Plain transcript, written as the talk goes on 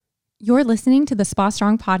You're listening to the Spa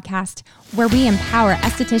Strong podcast, where we empower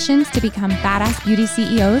estheticians to become badass beauty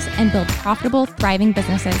CEOs and build profitable, thriving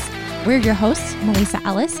businesses. We're your hosts, Melissa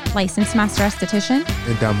Ellis, licensed master esthetician.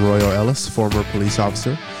 And I'm Royal Ellis, former police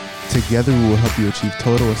officer. Together, we will help you achieve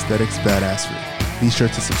total aesthetics badassery. Be sure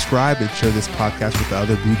to subscribe and share this podcast with the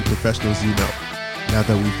other beauty professionals you know. Now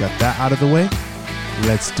that we've got that out of the way,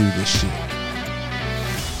 let's do this shit.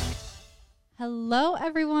 Hello,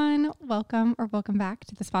 everyone. Welcome back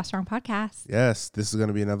to the Spa Strong podcast. Yes, this is going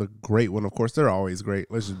to be another great one. Of course, they're always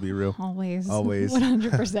great. Let's just be real. Always.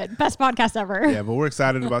 100%. Best podcast ever. Yeah, but we're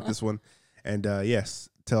excited about this one. And yes,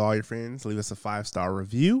 tell all your friends, leave us a 5-star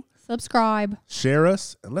review. Subscribe. Share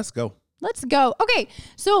us, and let's go. Let's go. Okay,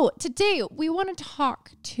 so today we want to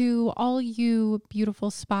talk to all you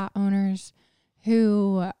beautiful spa owners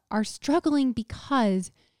who are struggling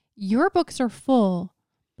because your books are full,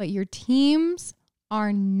 but your teams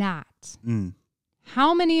are not.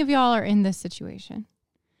 How many of y'all are in this situation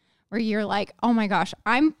where you're like, oh my gosh,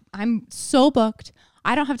 I'm so booked.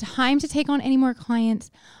 I don't have time to take on any more clients.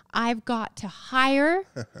 I've got to hire.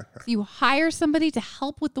 You hire somebody to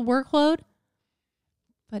help with the workload,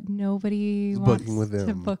 but nobody wants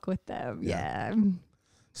to book with them. Yeah.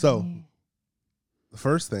 So the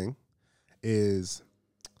first thing is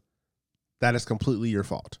that is completely your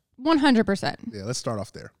fault. 100%. Yeah, let's start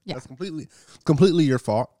off there. Yeah. That's completely your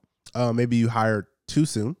fault. Maybe you hired too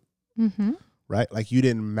soon, right? Like you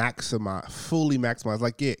didn't fully maximize.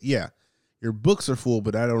 Like, yeah, your books are full,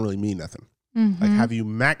 but that don't really mean nothing. Like, have you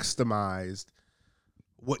maximized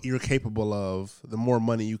what you're capable of, the more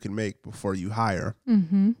money you can make before you hire?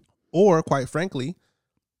 Or quite frankly,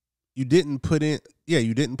 you didn't put in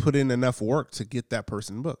enough work to get that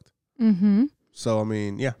person booked. So, I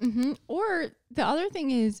mean, yeah. Or the other thing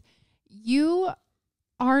is you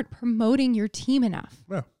aren't promoting your team enough.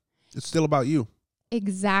 Yeah. It's still about you.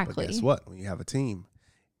 Exactly. But guess what? When you have a team,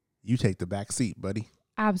 you take the back seat, buddy.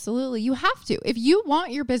 Absolutely. You have to. If you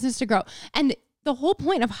want your business to grow. And the whole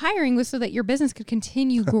point of hiring was so that your business could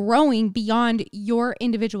continue growing beyond your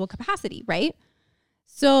individual capacity, right?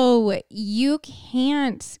 So you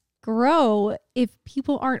can't grow if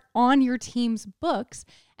people aren't on your team's books,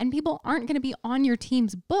 and people aren't going to be on your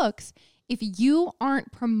team's books if you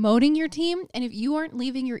aren't promoting your team and if you aren't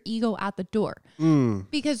leaving your ego at the door.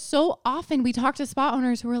 Because so often we talk to spa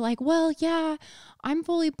owners who are like, well, yeah, I'm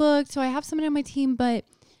fully booked, so I have somebody on my team, but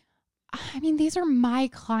I mean, these are my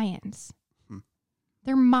clients.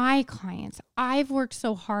 They're my clients. I've worked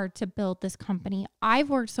so hard to build this company. I've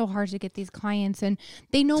worked so hard to get these clients, and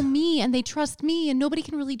they know me and they trust me, and nobody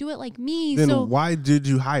can really do it like me. Then why did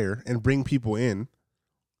you hire and bring people in?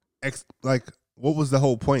 What was the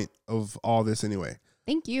whole point of all this anyway?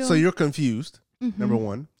 Thank you. So you're confused, number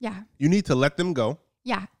one. Yeah. You need to let them go.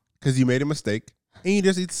 Yeah. Because you made a mistake, and you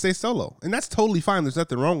just need to stay solo. And that's totally fine. There's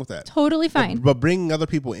nothing wrong with that. Totally fine. But bringing other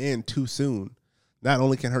people in too soon not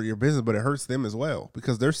only can hurt your business, but it hurts them as well,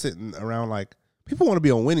 because they're sitting around like, people want to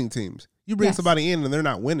be on winning teams. You bring somebody in and they're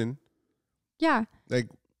not winning. Yeah. Like,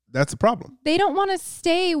 that's a problem. They don't want to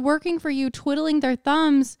stay working for you, twiddling their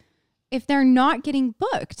thumbs if they're not getting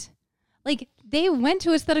booked. Like, they went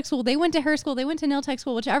to aesthetic school, they went to hair school, they went to nail tech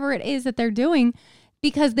school, whichever it is that they're doing,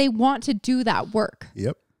 because they want to do that work.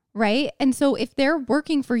 Yep. Right? And so if they're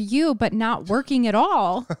working for you but not working at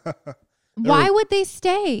all, why would they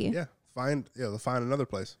stay? Yeah. They'll find another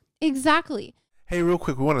place. Exactly. Hey, real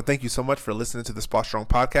quick, we want to thank you so much for listening to the Spa Strong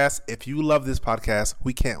podcast. If you love this podcast,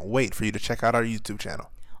 we can't wait for you to check out our YouTube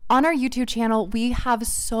channel. On our YouTube channel, we have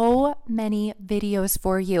so many videos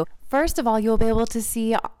for you. First of all, you'll be able to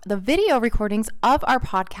see the video recordings of our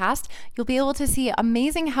podcast. You'll be able to see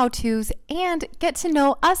amazing how-tos and get to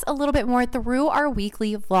know us a little bit more through our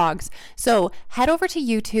weekly vlogs. So head over to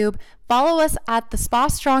YouTube, follow us at the Spa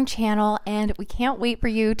Strong channel, and we can't wait for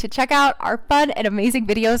you to check out our fun and amazing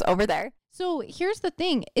videos over there. So here's the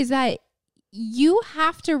thing, is that you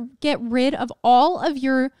have to get rid of all of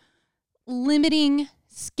your limiting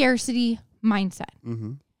scarcity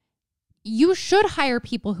mindset. You should hire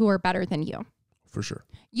people who are better than you. For sure.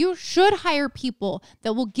 You should hire people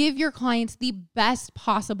that will give your clients the best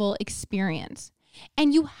possible experience.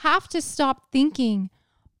 And you have to stop thinking,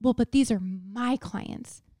 well, but these are my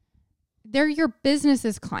clients. They're your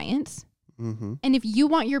business's clients. And if you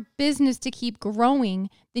want your business to keep growing,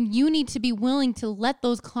 then you need to be willing to let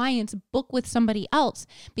those clients book with somebody else,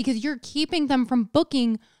 because you're keeping them from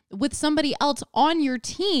booking with somebody else on your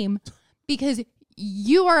team because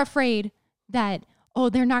you are afraid that, oh,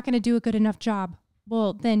 they're not going to do a good enough job.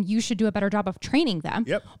 Well, then you should do a better job of training them.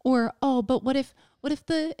 Yep. Or, oh, but what if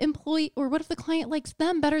the employee, or what if the client likes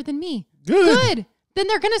them better than me? Good. Then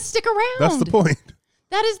they're going to stick around. That's the point.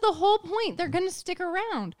 That is the whole point. They're going to stick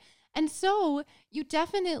around. And so you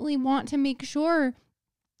definitely want to make sure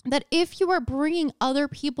that if you are bringing other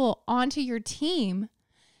people onto your team,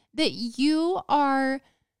 that you are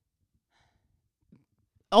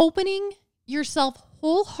opening yourself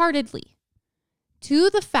wholeheartedly to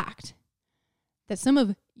the fact that some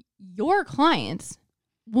of your clients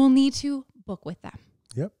will need to book with them.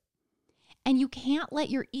 Yep. And you can't let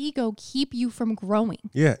your ego keep you from growing.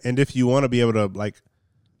 Yeah. And if you want to be able to like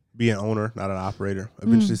be an owner, not an operator,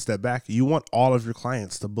 eventually step back, you want all of your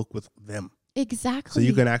clients to book with them. Exactly. So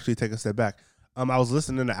you can actually take a step back. I was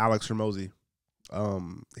listening to Alex Hormozi.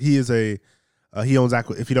 He is he owns,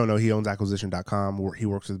 if you don't know, he owns acquisition.com, where he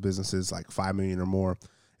works with businesses like 5 million or more.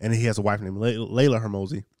 And he has a wife named Layla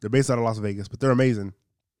Hormozi. They're based out of Las Vegas, but they're amazing.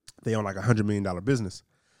 They own like $100 million business.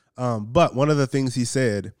 But one of the things he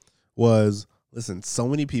said was, listen, so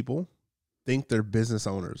many people think they're business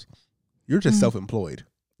owners. You're just self-employed.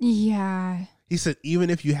 Yeah. He said, even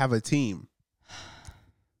if you have a team,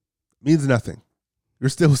 means nothing. You're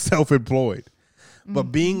still self-employed.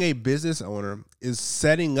 But being a business owner is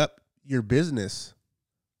setting up your business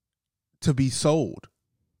to be sold,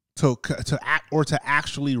 to act, or to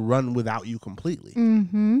actually run without you completely.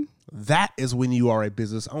 Mm-hmm. That is when you are a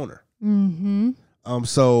business owner. Mm-hmm.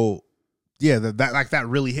 So yeah, that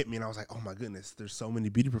really hit me, and I was like, oh my goodness, there's so many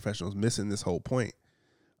beauty professionals missing this whole point.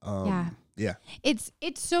 Yeah. It's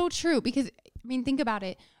so true, because I mean, think about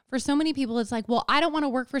it. For so many people, it's like, well, I don't want to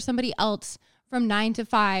work for somebody else from 9 to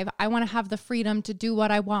 5. I want to have the freedom to do what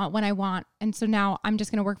I want when I want. And so now I'm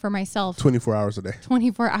just going to work for myself 24 hours a day,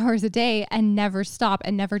 24 hours a day, and never stop,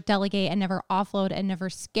 and never delegate, and never offload, and never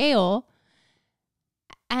scale.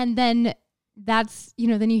 And then that's,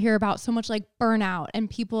 then you hear about so much like burnout and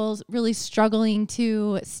people really struggling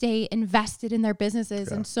to stay invested in their businesses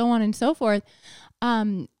and so on and so forth.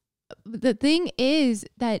 The thing is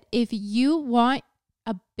that if you want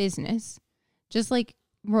a business, just like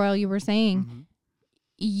Royal, you were saying,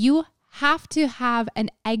 you have to have an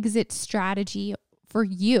exit strategy for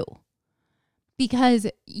you, because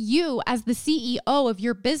you, as the CEO of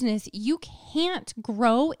your business, you can't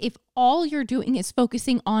grow if all you're doing is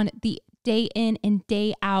focusing on the day in and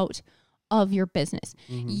day out of your business.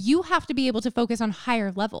 You have to be able to focus on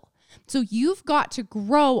higher level. So you've got to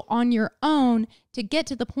grow on your own to get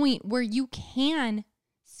to the point where you can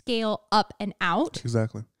scale up and out.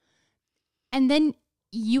 Exactly. And then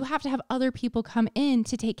you have to have other people come in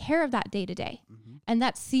to take care of that day to day. And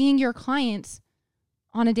that's seeing your clients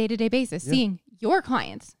on a day-to-day basis, seeing your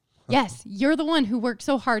clients. Yes, you're the one who worked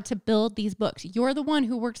so hard to build these books. You're the one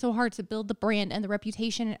who worked so hard to build the brand and the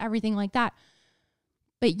reputation and everything like that.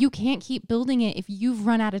 But you can't keep building it if you've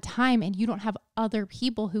run out of time and you don't have other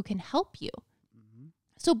people who can help you.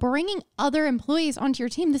 So bringing other employees onto your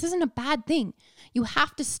team, this isn't a bad thing. You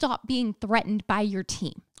have to stop being threatened by your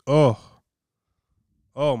team. Oh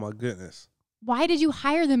my goodness. Why did you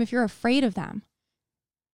hire them if you're afraid of them?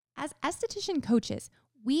 As esthetician coaches,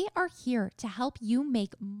 we are here to help you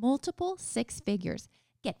make multiple 6 figures,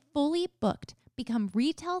 get fully booked, become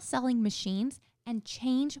retail selling machines, and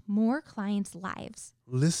change more clients' lives.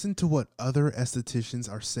 Listen to what other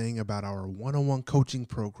estheticians are saying about our one-on-one coaching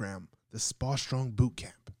program, the Spa Strong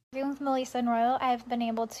Bootcamp. Working with Melissa and Royal, I've been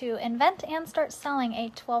able to invent and start selling a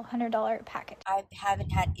 $1,200 package. I haven't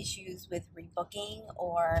had issues with rebooking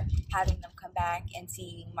or having them come back and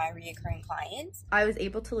seeing my reoccurring clients. I was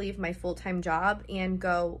able to leave my full-time job and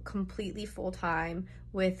go completely full-time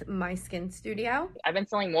with my skin studio. I've been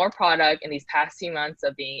selling more product in these past 2 months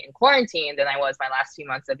of being in quarantine than I was my last 2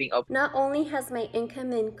 months of being open. Not only has my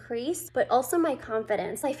income increased, but also my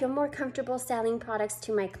confidence. I feel more comfortable selling products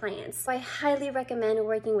to my clients. I highly recommend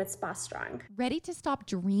working with Spa Strong. Ready to stop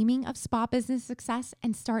dreaming of spa business success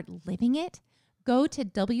and start living it? Go to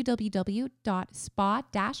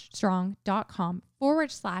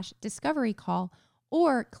www.spa-strong.com/discovery call,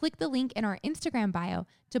 or click the link in our Instagram bio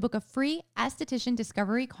to book a free esthetician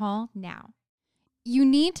discovery call now. You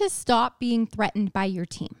need to stop being threatened by your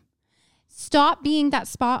team. Stop being that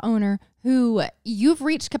spa owner who you've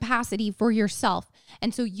reached capacity for yourself.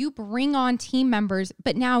 And so you bring on team members,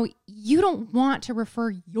 but now you don't want to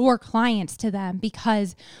refer your clients to them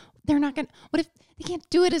because they're not going to, what if they can't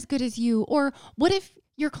do it as good as you? Or what if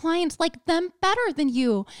your clients like them better than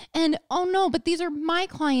you? And oh no, but these are my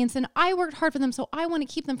clients and I worked hard for them, so I want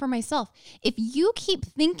to keep them for myself. If you keep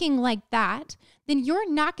thinking like that, then you're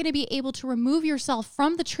not going to be able to remove yourself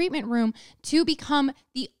from the treatment room to become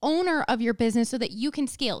the owner of your business so that you can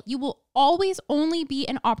scale. You will always only be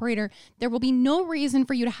an operator. There will be no reason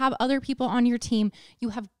for you to have other people on your team. You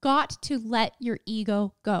have got to let your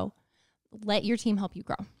ego go. Let your team help you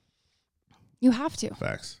grow. You have to.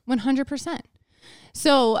 Facts. 100%.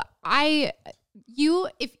 So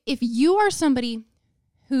if you are somebody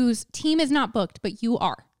whose team is not booked, but you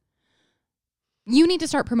are, you need to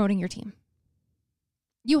start promoting your team.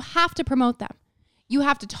 You have to promote them. You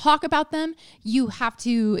have to talk about them. You have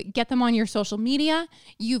to get them on your social media.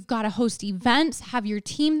 You've got to host events, have your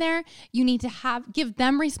team there. You need to give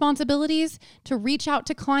them responsibilities to reach out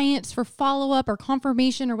to clients for follow-up or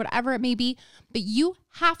confirmation or whatever it may be. But you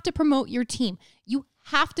have to promote your team. You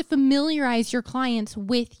have to familiarize your clients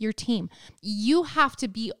with your team. You have to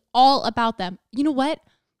be all about them. You know what?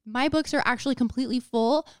 My books are actually completely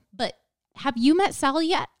full, but have you met Sally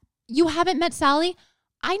yet? You haven't met Sally?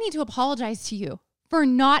 I need to apologize to you for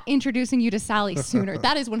not introducing you to Sally sooner.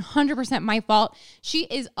 That is 100% my fault. She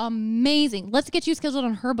is amazing. Let's get you scheduled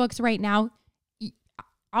on her books right now.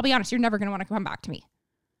 I'll be honest, you're never going to want to come back to me.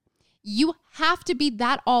 You have to be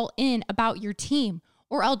that all in about your team,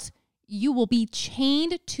 or else you will be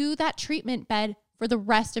chained to that treatment bed for the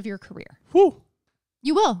rest of your career. Whew.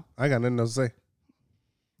 You will. I got nothing else to say.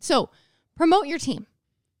 So promote your team.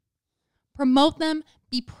 Promote them.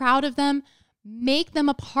 Be proud of them. Make them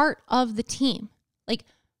a part of the team. Like,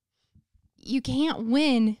 you can't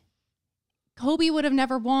win. Kobe would have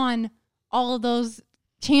never won all of those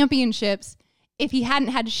championships if he hadn't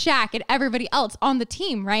had Shaq and everybody else on the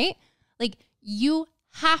team, right? Like, you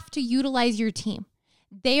have to utilize your team.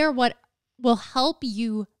 They are what will help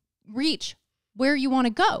you reach where you want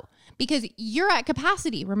to go, because you're at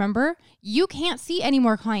capacity, remember? You can't see any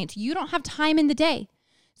more clients. You don't have time in the day.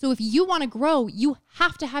 So if you want to grow, you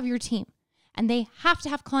have to have your team. And they have to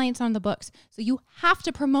have clients on the books. So you have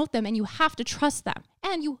to promote them and you have to trust them.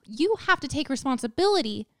 And you have to take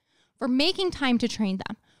responsibility for making time to train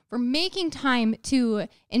them, for making time to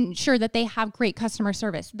ensure that they have great customer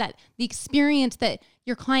service, that the experience that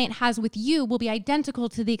your client has with you will be identical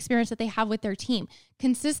to the experience that they have with their team.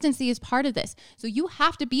 Consistency is part of this. So you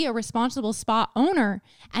have to be a responsible spa owner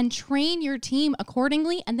and train your team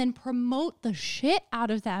accordingly, and then promote the shit out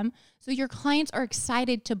of them so your clients are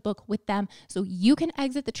excited to book with them, so you can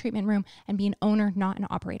exit the treatment room and be an owner, not an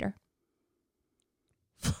operator.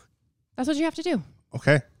 That's what you have to do.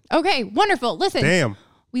 Okay, wonderful. Listen. Damn.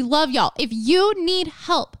 We love y'all. If you need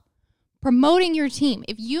help promoting your team,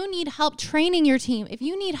 if you need help training your team, if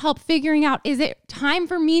you need help figuring out, is it time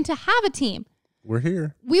for me to have a team? We're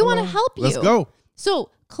here. We want to help you. Let's go. So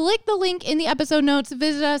click the link in the episode notes.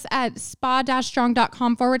 Visit us at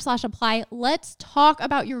spa-strong.com/apply. Let's talk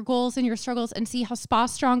about your goals and your struggles and see how Spa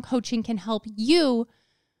Strong Coaching can help you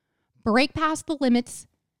break past the limits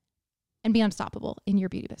and be unstoppable in your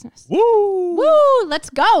beauty business. Woo! Woo!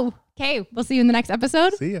 Let's go. Okay, we'll see you in the next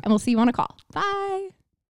episode. See ya. And we'll see you on a call. Bye.